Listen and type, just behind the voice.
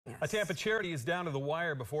A Tampa charity is down to the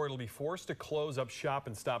wire before it'll be forced to close up shop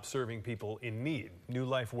and stop serving people in need. New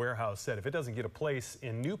Life Warehouse said if it doesn't get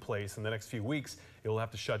a new place in the next few weeks, it will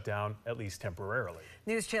have to shut down at least temporarily.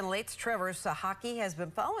 News Channel 8's Trevor Sahaki has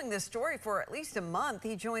been following this story for at least a month.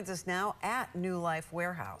 He joins us now at New Life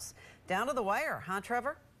Warehouse. Down to the wire, huh,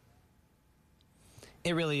 Trevor?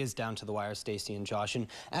 It really is down to the wire, Stacy and Josh. And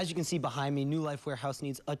as you can see behind me, New Life Warehouse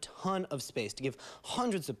needs a ton of space to give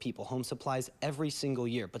hundreds of people home supplies every single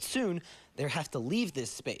year. But soon, they'll have to leave this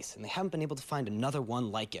space, and they haven't been able to find another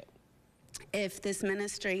one like it. If this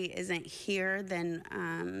ministry isn't here,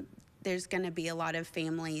 then there's going to be a lot of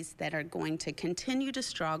families that are going to continue to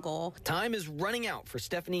struggle. Time is running out for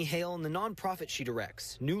Stephanie Haile and the nonprofit she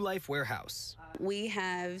directs, New Life Warehouse. We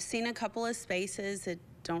have seen a couple of spaces that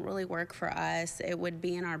don't really work for us. It would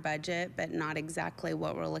be in our budget, but not exactly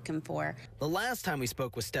what we're looking for. The last time we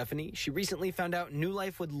spoke with Stephanie, she recently found out New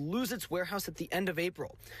Life would lose its warehouse at the end of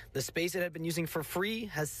April. The space it had been using for free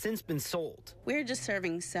has since been sold. We're just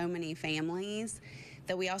serving so many families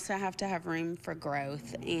that we also have to have room for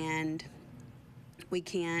growth, and we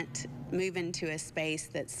can't move into a space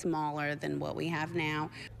that's smaller than what we have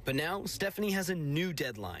now. But now Stephanie has a new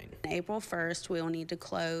deadline. April 1st, we will need to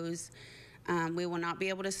close. We will not be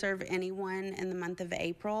able to serve anyone in the month of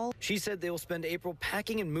April. She said they will spend April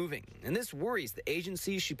packing and moving, and this worries the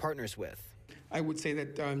agencies she partners with. I would say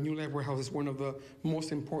that New Life Warehouse is one of the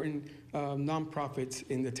most important nonprofits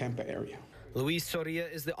in the Tampa area. Luis Soria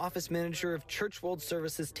is the office manager of Church World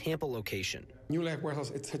Services Tampa location. New Life Warehouse,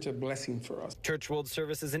 it's such a blessing for us. Church World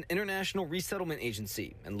Service is an international resettlement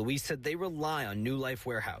agency, and Luis said they rely on New Life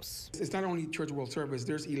Warehouse. It's not only Church World Service,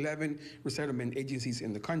 there's 11 resettlement agencies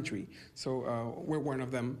in the country, so we're one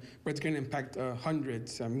of them, but it's going to impact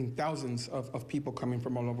hundreds, thousands of people coming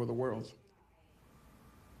from all over the world.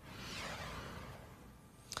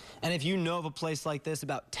 And if you know of a place like this,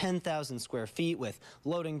 about 10,000 square feet with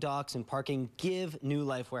loading docks and parking, give New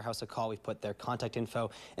Life Warehouse a call. We've put their contact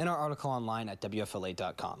info in our article online at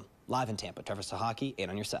WFLA.com. Live in Tampa, Trevor Sahaki, 8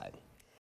 on your side.